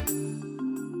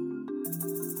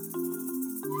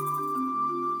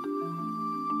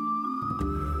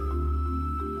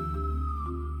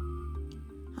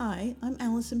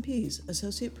Allison Pease,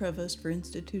 Associate Provost for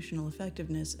Institutional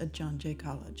Effectiveness at John Jay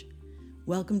College.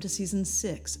 Welcome to Season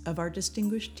 6 of our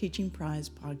Distinguished Teaching Prize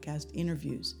podcast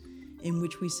interviews, in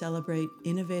which we celebrate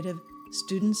innovative,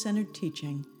 student-centered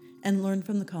teaching and learn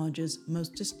from the college's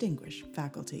most distinguished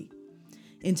faculty.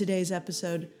 In today's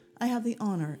episode, I have the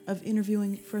honor of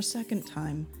interviewing for a second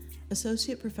time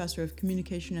Associate Professor of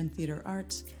Communication and Theater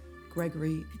Arts,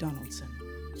 Gregory Donaldson.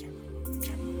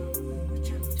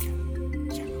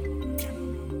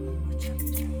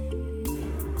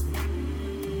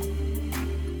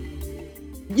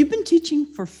 You've been teaching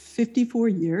for 54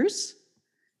 years.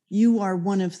 You are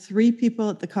one of 3 people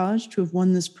at the college to have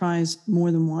won this prize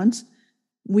more than once.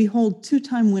 We hold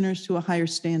 2-time winners to a higher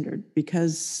standard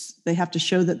because they have to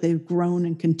show that they've grown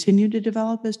and continue to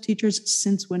develop as teachers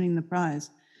since winning the prize.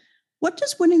 What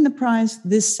does winning the prize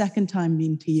this second time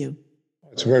mean to you?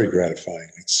 It's very gratifying.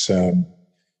 It's,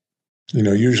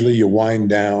 usually you wind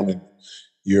down and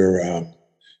your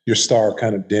star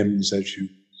kind of dims as you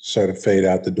sort of fade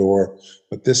out the door.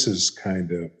 But this is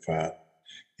kind of,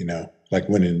 like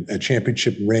winning a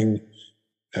championship ring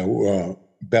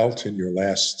belt in your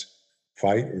last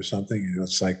fight or something.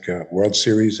 It's like a World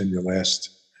Series in your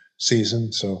last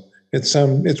season. So it's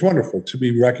wonderful to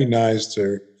be recognized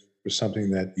for something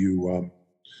that you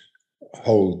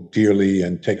hold dearly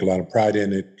and take a lot of pride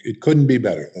in. It couldn't be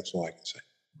better. That's all I can say.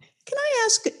 Can I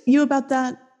ask you about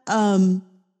that?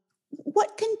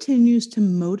 What continues to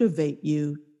motivate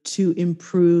you to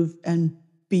improve and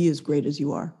be as great as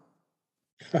you are?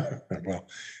 Well,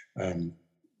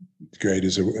 great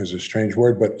is a strange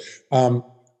word, but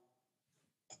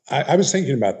I was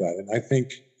thinking about that, and I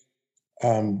think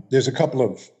there's a couple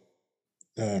of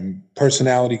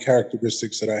personality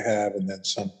characteristics that I have, and then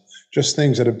some just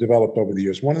things that have developed over the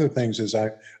years. One of the things is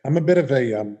I'm a bit of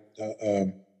a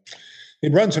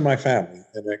it runs in my family,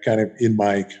 and kind of in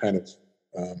my kind of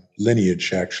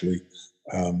lineage, actually,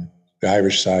 the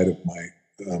Irish side of my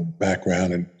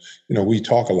background, and we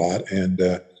talk a lot, and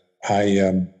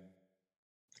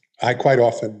I quite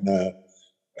often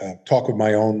talk of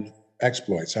my own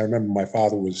exploits. I remember my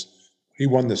father he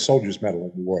won the Soldier's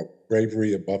Medal in the war,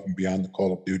 bravery above and beyond the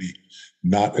call of duty,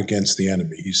 not against the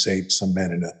enemy. He saved some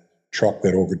men in a truck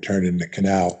that overturned in the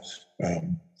canal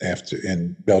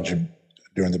in Belgium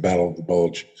during the Battle of the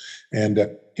Bulge. And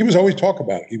he was always talk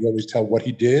about it. He would always tell what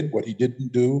he did, what he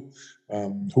didn't do,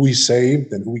 who he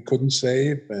saved and who he couldn't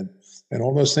save, and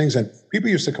all those things. And people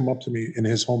used to come up to me in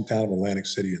his hometown of Atlantic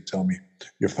City and tell me,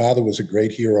 your father was a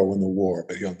great hero in the war,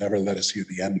 but he'll never let us hear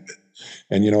the end of it.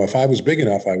 And, if I was big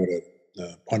enough, I would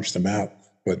have punched him out.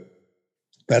 But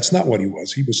that's not what he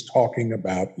was. He was talking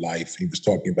about life. He was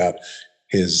talking about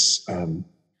his,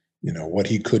 what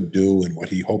he could do and what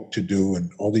he hoped to do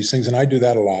and all these things. And I do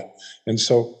that a lot. And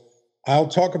so I'll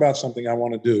talk about something I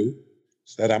want to do,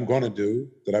 that I'm going to do,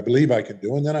 that I believe I can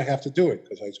do, and then I have to do it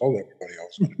because I told everybody I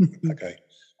was going to do it. Like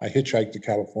I hitchhiked to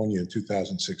California in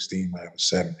 2016 when I was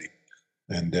 70.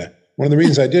 And one of the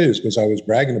reasons I did is because I was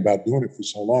bragging about doing it for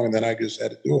so long, and then I just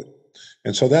had to do it.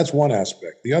 And so that's one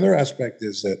aspect. The other aspect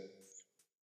is that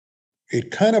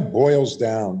it kind of boils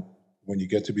down, when you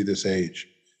get to be this age,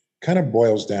 kind of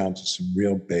boils down to some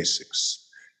real basics.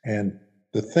 And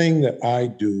the thing that I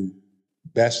do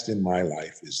best in my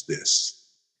life is this.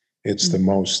 It's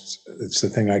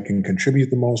the thing I can contribute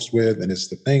the most with, and it's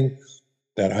the thing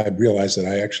that I realized that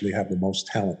I actually have the most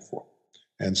talent for.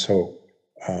 And so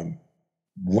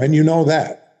when you know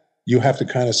that, you have to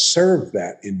kind of serve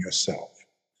that in yourself.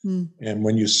 And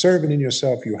when you serve it in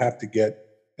yourself, you have to get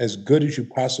as good as you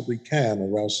possibly can,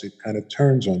 or else it kind of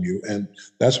turns on you. And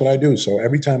that's what I do. So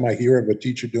every time I hear of a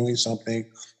teacher doing something,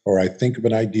 or I think of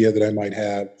an idea that I might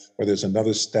have, or there's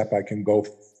another step I can go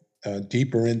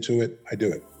deeper into it, I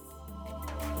do it.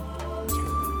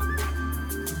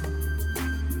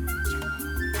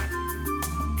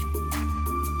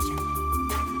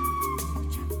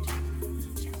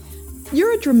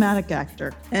 You're a dramatic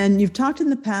actor, and you've talked in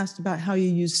the past about how you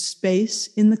use space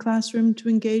in the classroom to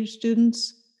engage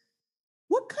students.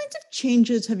 What kinds of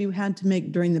changes have you had to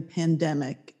make during the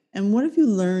pandemic, and what have you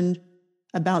learned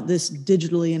about this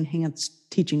digitally enhanced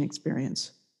teaching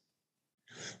experience?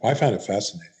 I found it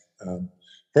fascinating.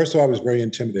 First of all, I was very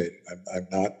intimidated. I'm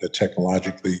not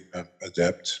technologically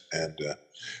adept, and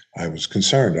I was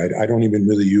concerned. I don't even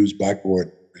really use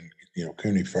Blackboard and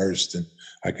CUNY First, and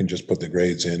I can just put the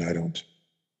grades in. I don't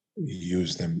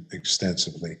use them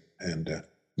extensively. And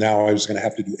now I was going to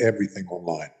have to do everything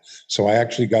online. So I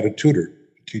actually got a tutor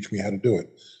to teach me how to do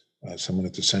it. Someone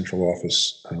at the central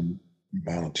office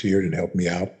volunteered and helped me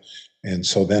out. And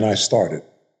so then I started.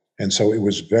 And so it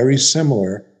was very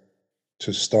similar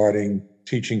to starting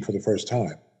teaching for the first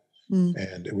time. Mm.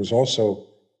 And it was also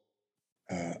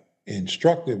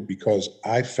instructive because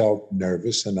I felt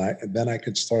nervous, and then I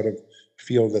could sort of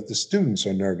feel that the students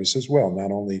are nervous as well.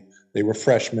 Not only they were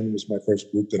freshmen, it was my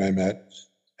first group that I met,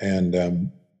 and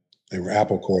they were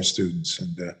Apple Corps students,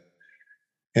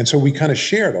 and so we kind of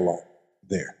shared a lot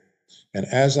there. And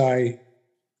as I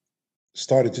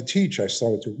started to teach, I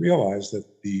started to realize that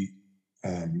the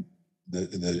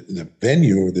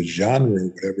venue or the genre,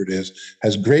 whatever it is,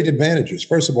 has great advantages.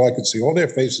 First of all, I could see all their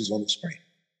faces on the screen,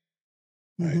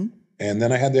 right? Mm-hmm. And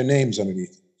then I had their names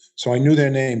underneath. So I knew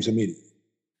their names immediately.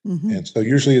 Mm-hmm. And so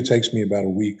usually it takes me about a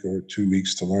week or 2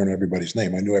 weeks to learn everybody's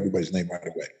name. I knew everybody's name right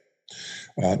away.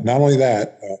 Not only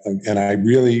that, and I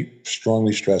really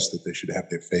strongly stressed that they should have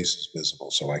their faces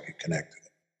visible so I could connect to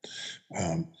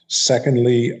them.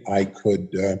 Secondly, I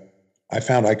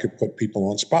found I could put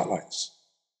people on spotlights,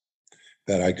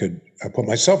 that I could put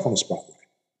myself on a spotlight,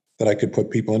 that I could put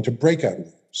people into breakout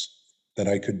rooms, that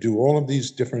I could do all of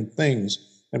these different things.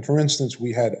 And for instance,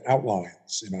 we had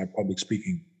outlines in our public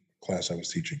speaking class I was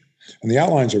teaching. And the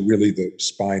outlines are really the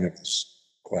spine of this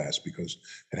class because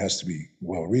it has to be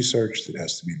well researched, it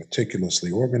has to be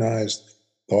meticulously organized,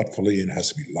 thoughtfully, and it has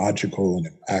to be logical and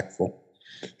impactful.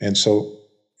 And so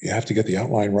you have to get the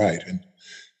outline right. And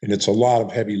it's a lot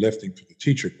of heavy lifting for the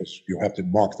teacher because you have to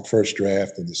mark the first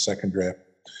draft and the second draft.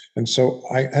 And so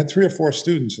I had 3 or 4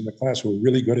 students in the class who were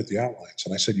really good at the outlines.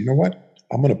 And I said, you know what?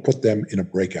 I'm going to put them in a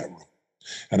breakout room.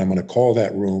 And I'm going to call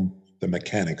that room the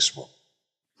mechanics room.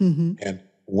 Mm-hmm. And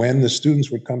when the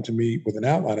students would come to me with an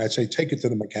outline, I'd say, take it to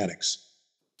the mechanics.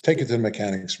 Take it to the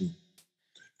mechanics room.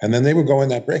 And then they would go in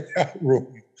that breakout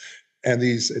room, and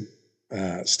these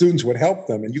students would help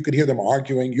them, and you could hear them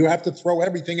arguing, you have to throw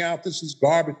everything out, this is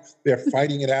garbage. They're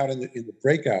fighting it out in the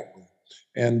breakout room.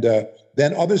 And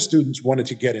then other students wanted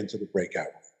to get into the breakout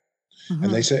room. Uh-huh.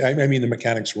 And they say, I mean the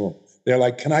mechanics room. They're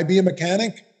like, can I be a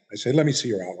mechanic? I say, let me see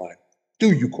your outline.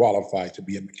 Do you qualify to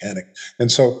be a mechanic?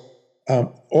 And so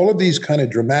all of these kind of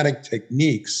dramatic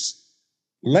techniques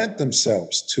lent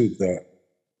themselves to the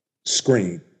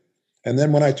screen. And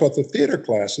then when I taught the theater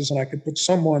classes, and I could put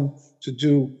someone to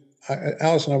do,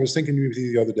 Allison, I was thinking of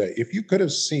you the other day, if you could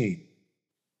have seen,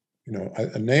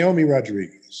 Naomi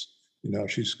Rodriguez,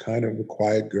 she's kind of a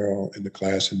quiet girl in the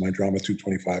class in my Drama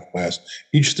 225 class.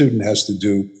 Each student has to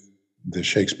do the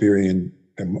Shakespearean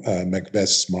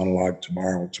Macbeth's monologue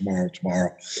tomorrow,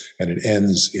 and it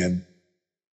ends in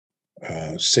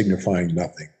signifying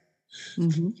nothing.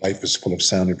 Mm-hmm. Life is full of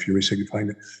sound and fury, signifying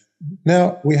nothing.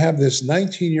 Now we have this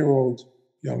 19-year-old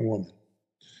young woman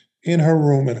in her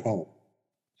room at home,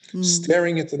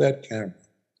 staring into that camera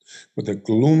with a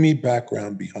gloomy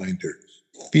background behind her,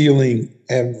 feeling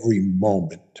every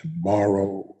moment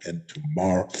tomorrow and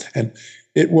tomorrow. And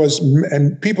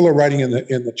and people are writing in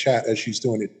the chat as she's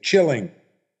doing it, chilling.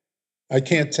 I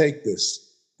can't take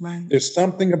this. Right. There's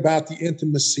something about the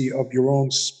intimacy of your own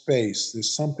space.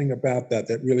 There's something about that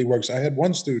really works. I had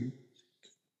one student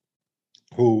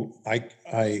who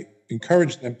I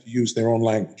encouraged them to use their own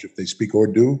language. If they speak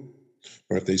Urdu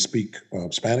or if they speak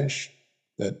Spanish,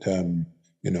 that,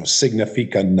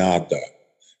 significa nada.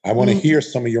 I want to hear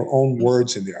some of your own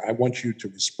words in there. I want you to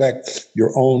respect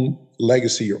your own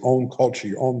legacy, your own culture,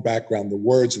 your own background, the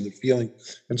words and the feeling.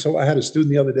 And so I had a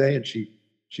student the other day, and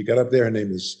she got up there. Her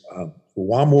name is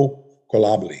Uamu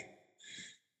Kolabli,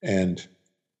 and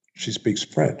she speaks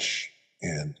French.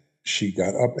 And she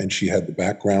got up and she had the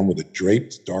background with a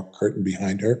draped dark curtain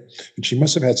behind her. And she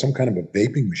must have had some kind of a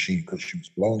vaping machine because she was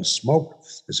blowing smoke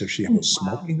as if she was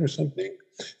smoking or something.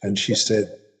 And she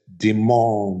said,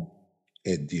 Dimon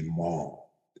et Dimon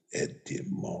et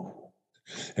Dimon.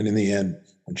 And in the end,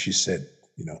 when she said,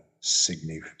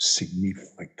 significa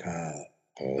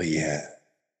rien,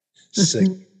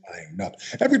 signifying nothing,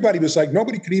 everybody was like,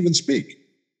 nobody could even speak.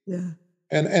 Yeah.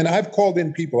 And I've called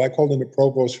in people. I called in the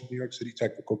provost from New York City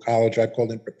Technical College. I've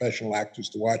called in professional actors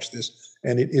to watch this.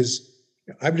 And it is,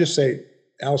 I would just say,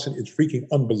 Allison, it's freaking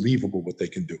unbelievable what they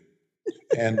can do.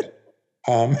 And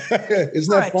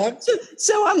isn't that fun?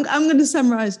 So I'm going to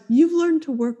summarize. You've learned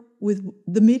to work with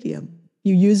the medium.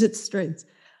 You use its strengths.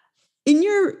 In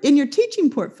your teaching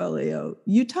portfolio,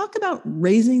 you talk about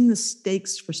raising the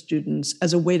stakes for students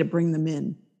as a way to bring them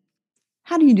in.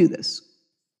 How do you do this?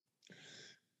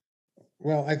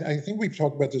 Well, I think we've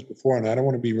talked about this before, and I don't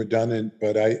want to be redundant,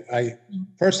 but I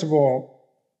first of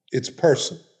all, it's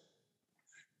personal.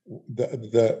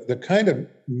 The kind of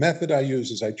method I use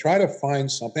is I try to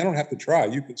find something. I don't have to try.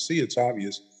 You can see it's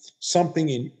obvious. Something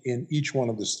in each one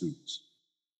of the students.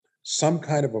 Some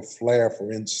kind of a flair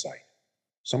for insight.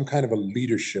 Some kind of a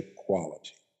leadership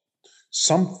quality.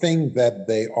 Something that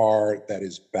they are that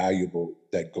is valuable,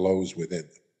 that glows within them.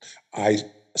 I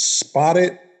spot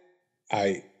it,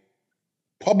 I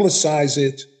publicize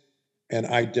it, and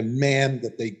I demand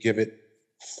that they give it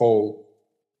full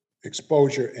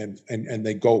exposure and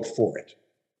they go for it.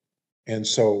 And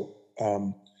so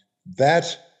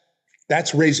that's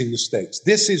raising the stakes.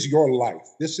 This is your life.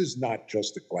 This is not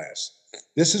just a class.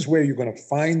 This is where you're going to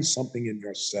find something in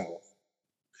yourself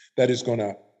that is going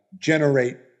to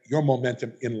generate your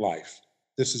momentum in life.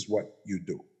 This is what you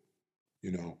do,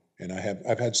 you know. And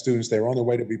I've had students, they're on their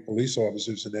way to be police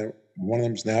officers, and one of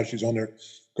them's now, she's on there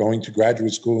going to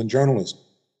graduate school in journalism,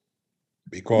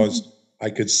 because I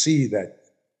could see that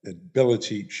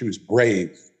ability. She was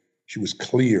brave, she was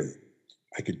clear.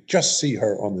 I could just see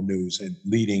her on the news and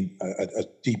leading a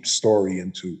deep story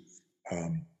into,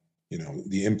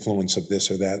 the influence of this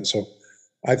or that. And so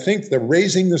I think they're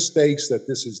raising the stakes, that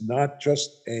this is not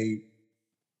just a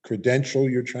credential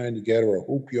you're trying to get or a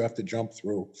hoop you have to jump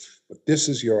through, but this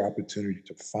is your opportunity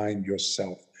to find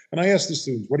yourself. And I asked the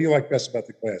students, what do you like best about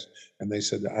the class? And they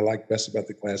said, I like best about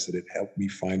the class that it helped me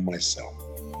find myself.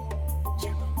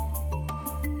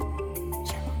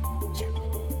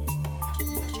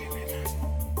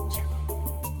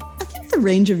 The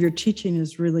range of your teaching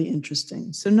is really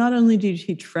interesting. So not only do you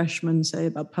teach freshmen, say,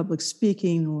 about public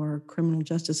speaking or criminal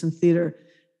justice and theater,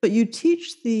 but you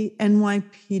teach the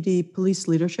NYPD Police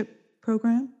Leadership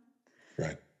Program.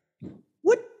 Right.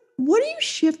 What do you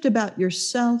shift about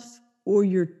yourself or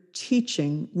your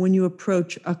teaching when you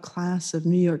approach a class of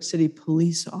New York City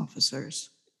police officers?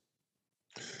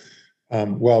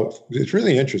 Well, it's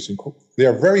really interesting. They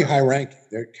are very high ranking.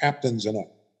 They're captains and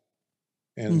up.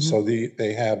 And so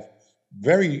they have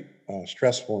very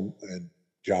stressful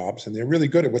jobs, and they're really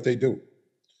good at what they do.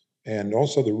 And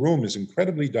also the room is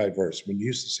incredibly diverse. When you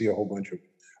used to see a whole bunch of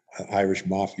Irish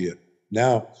mafia,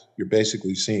 now you're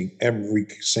basically seeing every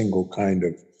single kind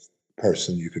of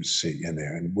person you could see in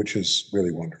there, and which is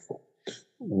really wonderful.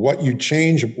 What I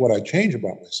change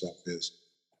about myself is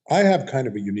I have kind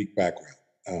of a unique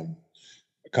background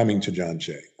coming to John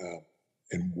Jay,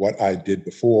 and what I did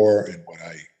before and what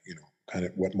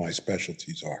what my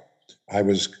specialties are. I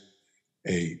was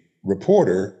a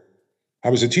reporter. I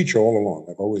was a teacher all along.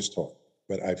 I've always taught,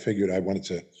 but I figured I wanted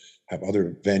to have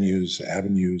other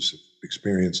avenues of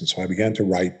experience. And so I began to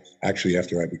write, actually,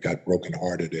 after I got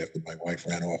brokenhearted after my wife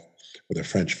ran off with a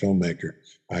French filmmaker.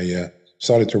 I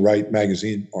started to write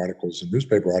magazine articles and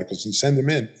newspaper articles and send them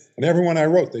in. And everyone I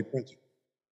wrote, they printed.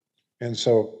 And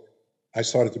so I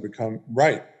started to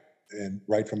write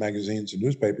for magazines and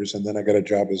newspapers. And then I got a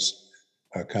job as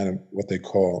kind of what they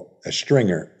call a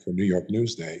stringer for New York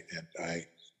Newsday. And I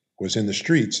was in the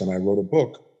streets, and I wrote a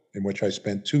book in which I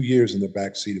spent 2 years in the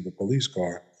backseat of a police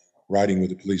car, riding with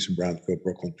the police in Brownsville,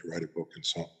 Brooklyn, to write a book. And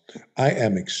so I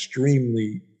am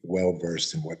extremely well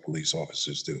versed in what police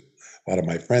officers do. A lot of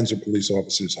my friends are police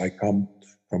officers. I come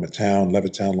from a town,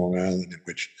 Levittown, Long Island, in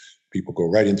which people go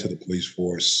right into the police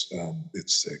force.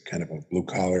 It's a kind of a blue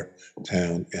collar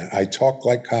town. And I talk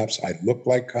like cops. I look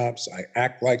like cops. I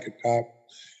act like a cop.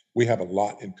 We have a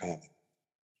lot in common,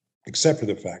 except for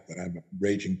the fact that I'm a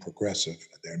raging progressive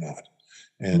and they're not,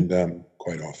 and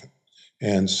quite often.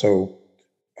 And so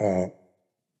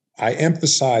I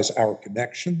emphasize our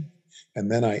connection, and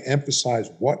then I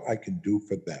emphasize what I can do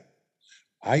for them.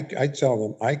 I tell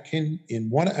them, I can, in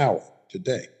 1 hour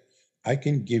today, I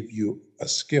can give you a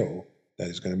skill that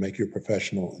is going to make your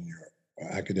professional and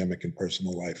your academic and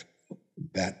personal life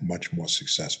that much more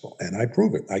successful. And I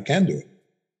prove it. I can do it.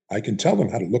 I can tell them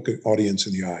how to look an audience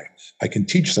in the eye. I can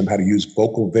teach them how to use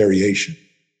vocal variation.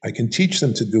 I can teach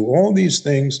them to do all these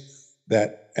things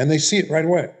and they see it right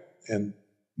away. And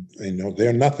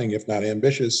they're nothing if not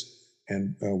ambitious,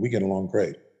 and we get along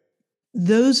great.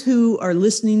 Those who are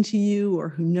listening to you or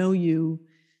who know you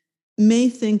may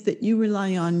think that you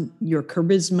rely on your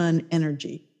charisma and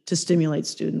energy to stimulate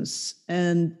students,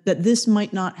 and that this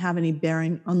might not have any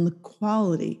bearing on the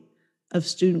quality of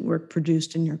student work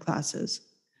produced in your classes.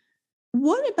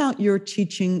 What about your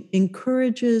teaching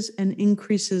encourages and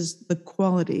increases the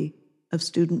quality of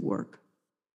student work?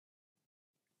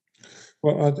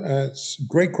 Well, it's a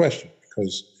great question,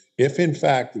 because if in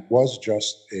fact it was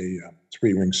just a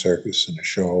three-ring circus and a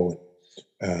show,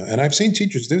 and I've seen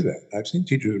teachers do that. I've seen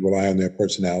teachers rely on their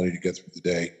personality to get through the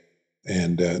day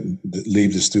and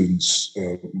leave the students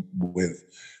with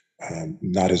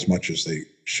not as much as they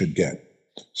should get.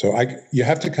 So you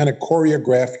have to kind of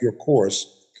choreograph your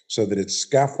course so that it's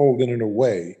scaffolded in a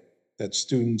way that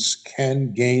students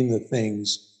can gain the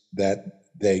things that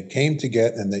they came to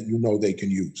get and that they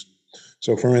can use.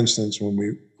 So for instance, when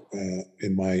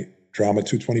in my Drama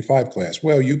 225 class,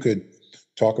 well, you could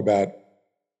talk about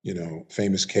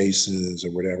famous cases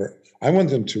or whatever. I want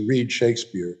them to read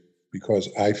Shakespeare because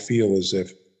I feel as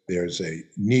if there's a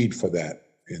need for that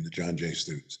in the John Jay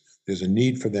students. There's a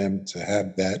need for them to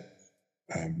have that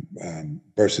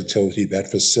versatility, that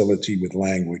facility with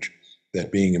language,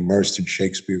 that being immersed in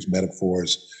Shakespeare's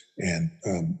metaphors and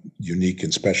unique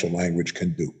and special language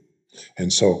can do.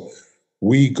 And so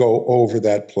we go over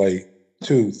that play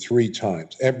 2-3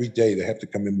 times. Every day they have to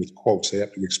come in with quotes. They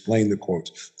have to explain the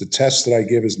quotes. The test that I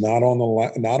give is not on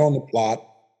the plot.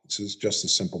 This is just a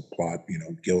simple plot,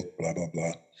 guilt, blah, blah,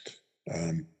 blah.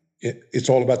 It's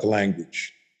all about the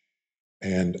language.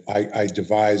 And I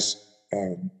devise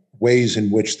ways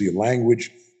in which the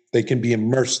language, they can be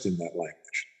immersed in that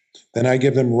language. Then I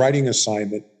give them writing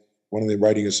assignment. One of the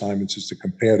writing assignments is to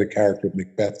compare the character of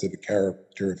Macbeth to the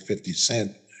character of 50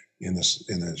 Cent in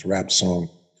his rap song,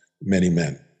 Many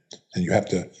Men. And you have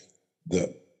to,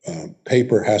 the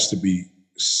paper has to be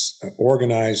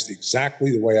organized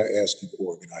exactly the way I ask you to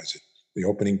organize it. The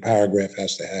opening paragraph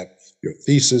has to have your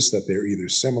thesis that they're either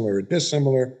similar or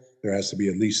dissimilar. There has to be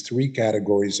at least 3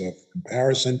 categories of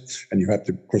comparison, and you have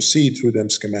to proceed through them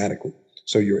schematically.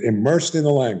 So you're immersed in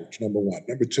the language, number one.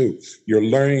 Number two, you're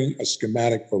learning a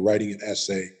schematic for writing an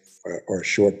essay or a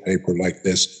short paper like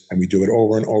this, and we do it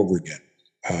over and over again.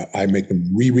 I make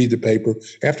them reread the paper.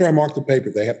 After I mark the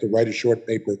paper, they have to write a short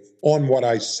paper on what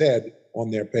I said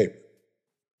on their paper.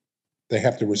 They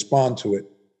have to respond to it,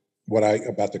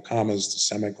 about the commas, the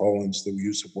semicolons, the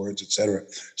use of words, et cetera,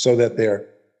 so that they're,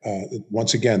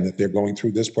 once again, that they're going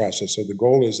through this process. So the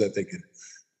goal is that they get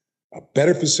a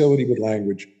better facility with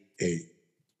language, a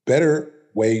better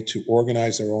way to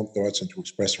organize their own thoughts and to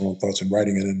express their own thoughts in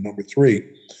writing. And then number 3,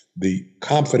 the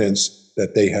confidence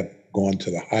that they have gone to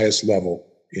the highest level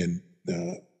in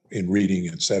reading,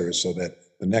 et cetera, so that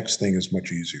the next thing is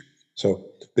much easier. So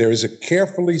there is a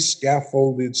carefully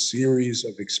scaffolded series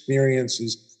of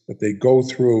experiences that they go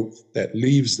through that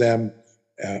leaves them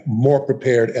more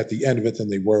prepared at the end of it than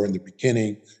they were in the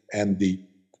beginning. And the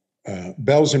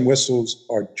bells and whistles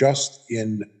are just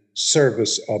in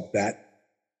service of that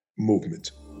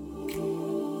movement.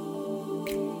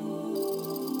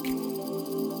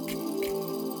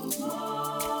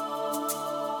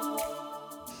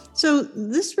 So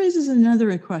this raises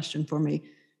another question for me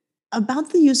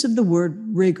about the use of the word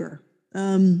rigor.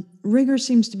 Rigor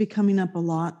seems to be coming up a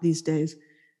lot these days.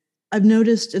 I've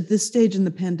noticed at this stage in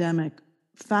the pandemic,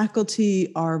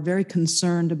 faculty are very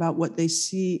concerned about what they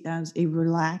see as a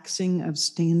relaxing of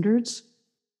standards,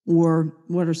 or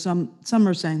what are some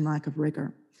are saying lack of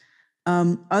rigor.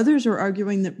 Others are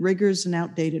arguing that rigor is an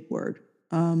outdated word.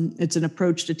 It's an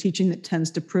approach to teaching that tends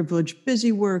to privilege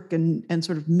busy work and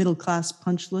sort of middle-class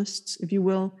punch lists, if you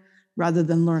will, rather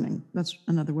than learning. That's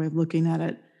another way of looking at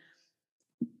it.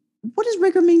 What does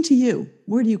rigor mean to you?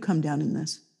 Where do you come down in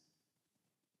this?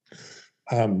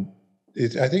 I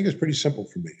think it's pretty simple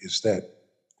for me, is that,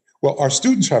 well, our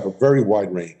students have a very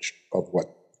wide range of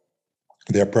what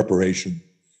their preparation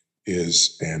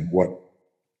is and what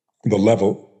the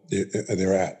level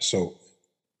they're at. So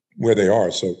where they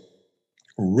are. So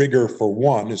rigor for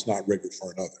one is not rigor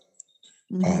for another.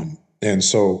 Mm-hmm. And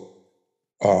so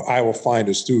I will find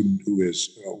a student who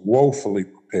is woefully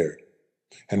prepared.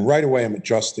 And right away I'm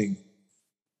adjusting,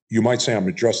 you might say I'm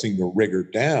adjusting the rigor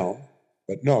down,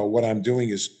 but no, what I'm doing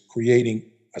is creating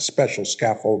a special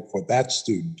scaffold for that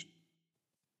student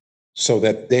so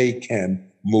that they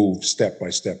can move step by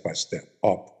step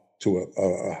up to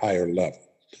a higher level.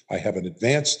 I have an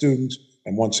advanced student,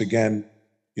 and once again,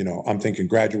 I'm thinking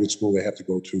graduate school they have to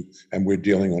go to, and we're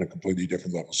dealing on a completely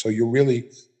different level. So you're really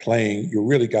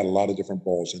got a lot of different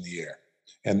balls in the air.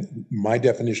 And my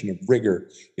definition of rigor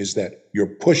is that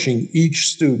you're pushing each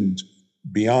student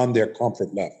beyond their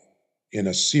comfort level in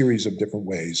a series of different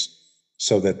ways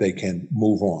so that they can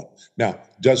move on. Now,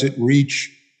 does it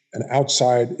reach an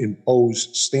outside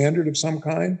imposed standard of some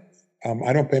kind?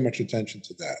 I don't pay much attention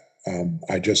to that.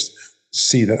 I just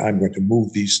see that I'm going to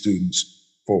move these students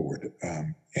forward.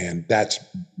 And that's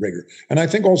rigor. And I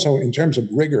think also in terms of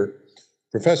rigor,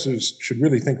 professors should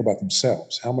really think about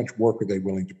themselves. How much work are they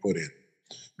willing to put in?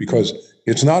 Because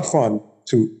it's not fun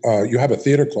to, you have a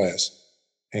theater class,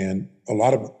 and a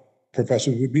lot of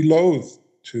professors would be loath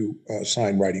to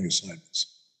assign writing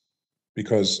assignments,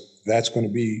 because that's going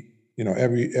to be,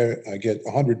 I get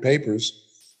 100 papers.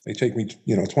 They take me,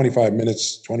 25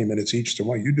 minutes, 20 minutes each to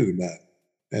write. You do the math.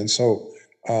 And so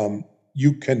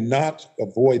you cannot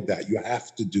avoid that. You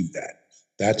have to do that.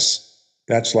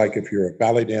 That's like if you're a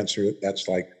ballet dancer, that's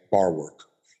like bar work.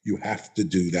 You have to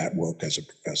do that work as a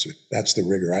professor. That's the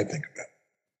rigor I think about.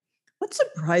 What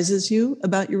surprises you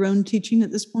about your own teaching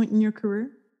at this point in your career?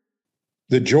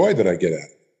 The joy that I get at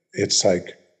it. it's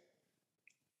like,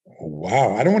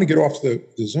 wow, I don't want to get off the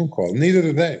Zoom call. Neither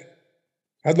do they.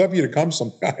 I'd love you to come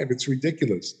sometime. It's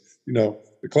ridiculous.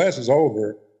 The class is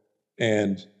over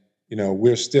and,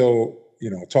 we're still,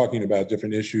 talking about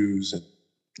different issues, and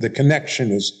the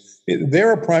connection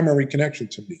they're a primary connection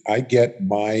to me. I get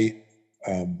my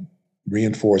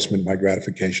reinforcement, my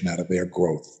gratification out of their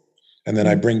growth. And then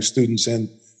I bring students in,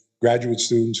 graduate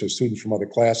students or students from other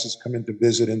classes come in to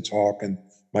visit and talk. And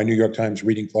my New York Times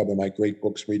reading club and my Great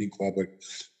Books reading club,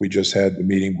 we just had the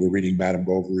meeting. We're reading Madame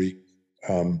Bovary.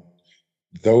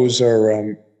 Those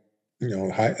are,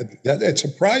 it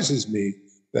surprises me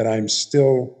that I'm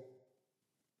still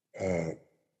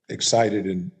excited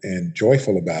and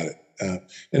joyful about it.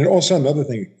 And also another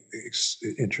thing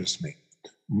interests me.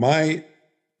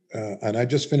 And I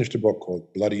just finished a book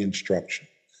called Bloody Instruction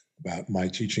about my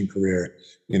teaching career.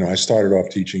 I started off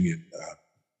teaching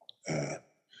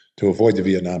to avoid the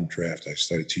Vietnam draft. I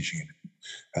started teaching in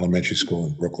elementary school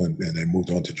in Brooklyn, and then moved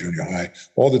on to junior high.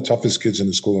 All the toughest kids in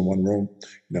the school in one room,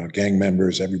 gang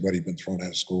members, everybody been thrown out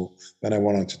of school. Then I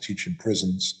went on to teach in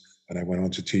prisons, and I went on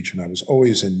to teach, and I was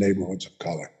always in neighborhoods of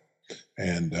color.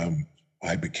 And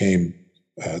I became,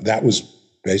 that was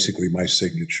basically my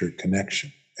signature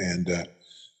connection. And,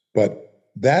 but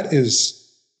that is,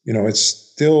 it's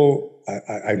still,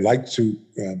 I like to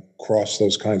cross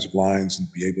those kinds of lines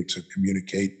and be able to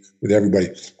communicate with everybody.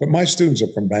 But my students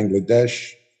are from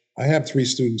Bangladesh. I have 3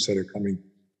 students that are coming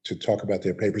to talk about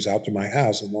their papers out to my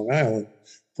house in Long Island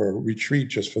for a retreat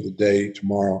just for the day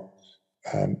tomorrow.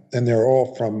 And they're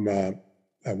all from,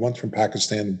 one's from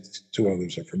Pakistan, and 2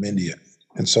 others are from India.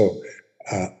 And so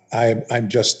I'm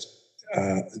just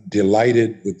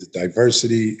delighted with the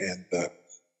diversity and the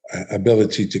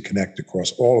ability to connect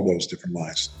across all of those different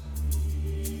lines.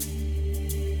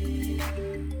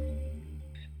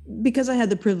 Because I had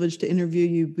the privilege to interview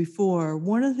you before,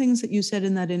 one of the things that you said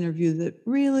in that interview that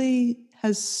really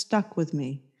has stuck with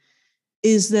me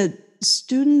is that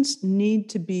students need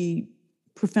to be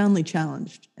profoundly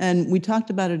challenged. And we talked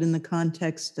about it in the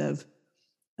context of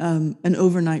an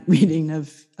overnight reading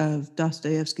of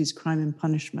Dostoevsky's Crime and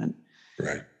Punishment.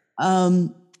 Right.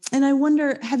 And I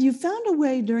wonder, have you found a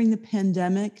way during the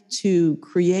pandemic to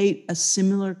create a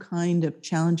similar kind of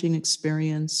challenging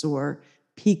experience or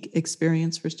peak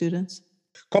experience for students?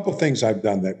 A couple of things I've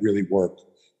done that really worked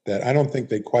that I don't think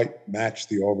they quite match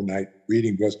the overnight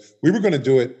reading, because we were going to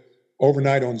do it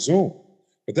overnight on Zoom,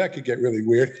 but that could get really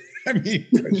weird. I mean,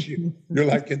 because you're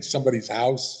like in somebody's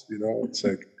house, it's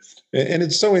like, and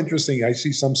it's so interesting. I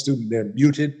see some student, they're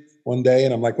muted one day,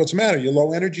 and I'm like, what's the matter? You're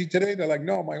low energy today? They're like,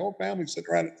 no, my whole family's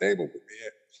sitting around the table with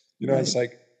me. Right. It's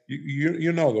like,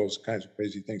 you know those kinds of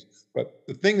crazy things. But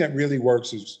the thing that really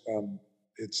works is,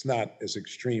 it's not as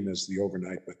extreme as the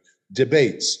overnight, but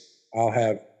debates. I'll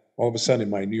have, all of a sudden in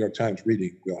my New York Times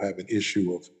reading, we'll have an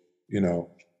issue of,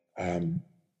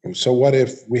 so what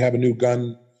if we have a new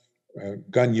gun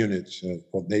unit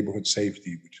called Neighborhood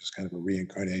Safety, which is kind of a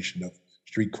reincarnation of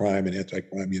street crime and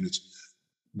anti-crime units.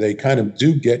 They kind of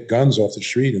do get guns off the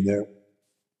street, and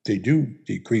they do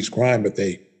decrease crime, but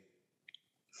they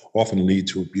often lead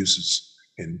to abuses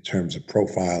in terms of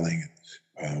profiling,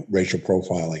 racial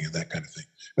profiling, and that kind of thing.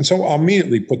 And so I'll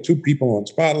immediately put 2 people on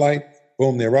spotlight.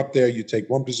 Boom, they're up there. You take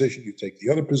one position, you take the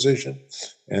other position,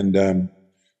 and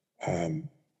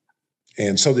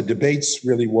so the debates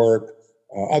really work.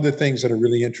 Other things that are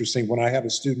really interesting, when I have a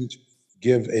student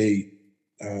give a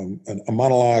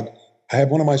monologue, I have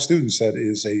one of my students that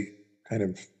is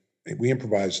we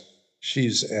improvise.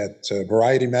 She's at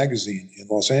Variety magazine in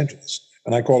Los Angeles.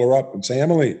 And I call her up and say,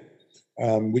 Emily,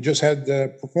 we just had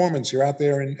the performance. You're out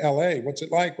there in LA. What's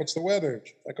it like? What's the weather?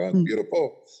 She's like, oh, it's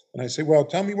beautiful. And I say, well,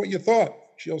 tell me what you thought.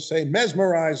 She'll say,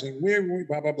 mesmerizing,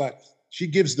 blah, blah, blah. She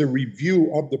gives the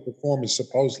review of the performance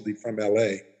supposedly from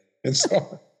LA. And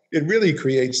so it really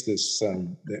creates this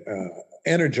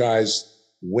energized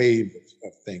wave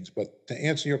of things. But to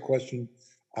answer your question,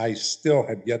 I still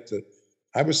have yet to,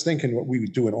 I was thinking what we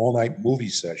would do an all-night movie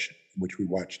session in which we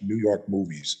watch New York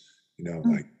movies,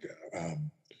 like,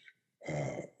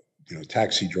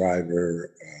 Taxi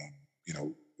Driver,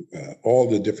 all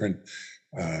the different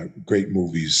great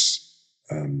movies,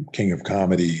 King of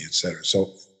Comedy, et cetera.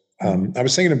 So I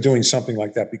was thinking of doing something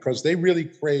like that because they really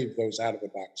crave those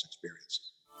out-of-the-box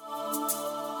experiences.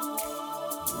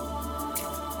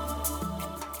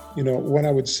 What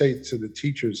I would say to the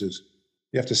teachers is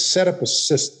you have to set up a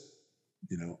system,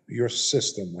 your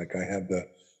system, like I have the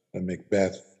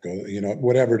Macbeth,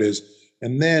 whatever it is.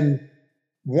 And then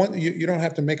you don't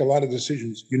have to make a lot of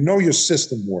decisions. Your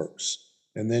system works.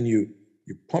 And then you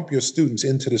pump your students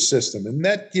into the system. And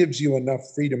that gives you enough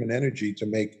freedom and energy to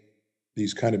make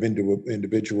these kind of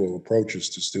individual approaches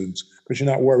to students because you're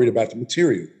not worried about the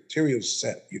material. Material's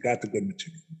set. You got the good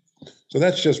material. So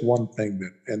that's just one thing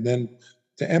and then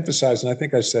to emphasize, and I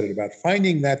think I said it about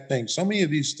finding that thing. So many of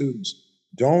these students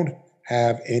don't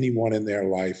have anyone in their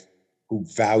life who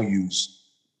values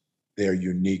their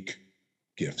unique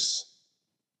gifts.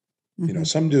 Mm-hmm.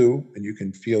 Some do, and you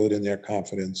can feel it in their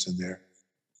confidence and their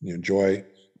joy,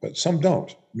 but some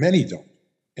don't. Many don't.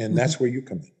 And mm-hmm. that's where you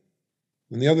come in.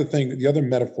 And the other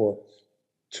metaphor,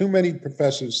 too many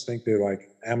professors think they're like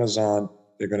Amazon.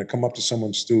 They're going to come up to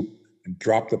someone's stoop and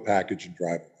drop the package and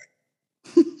drive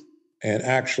away. And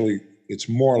actually, it's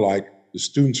more like the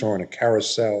students are on a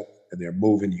carousel and they're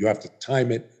moving. You have to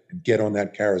time it and get on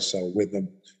that carousel with them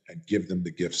and give them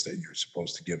the gifts that you're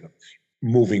supposed to give them,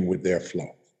 moving with their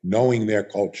flow, knowing their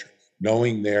culture,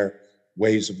 knowing their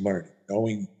ways of learning,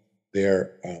 knowing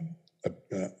their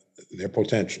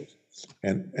potentials.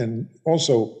 And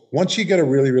also, once you get a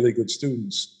really, really good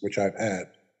students, which I've had,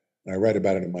 and I write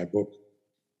about it in my book,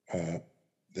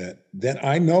 that then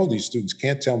I know these students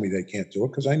can't tell me they can't do it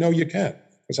because I know you can,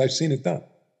 because I've seen it done.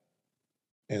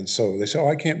 And so they say, oh,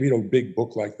 I can't read a big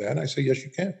book like that. And I say, yes,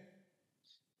 you can.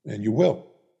 And you will.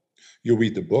 You'll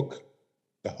read the book,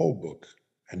 the whole book,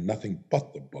 and nothing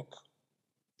but the book.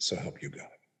 So help you God.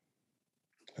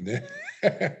 And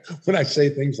then when I say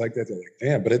things like that, they're like,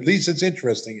 damn, but at least it's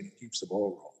interesting and it keeps the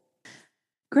ball rolling.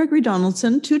 Gregory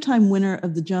Donaldson, two-time winner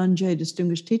of the John Jay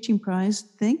Distinguished Teaching Prize.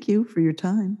 Thank you for your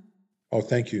time. Oh,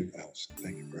 thank you, Allison.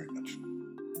 Thank you very much.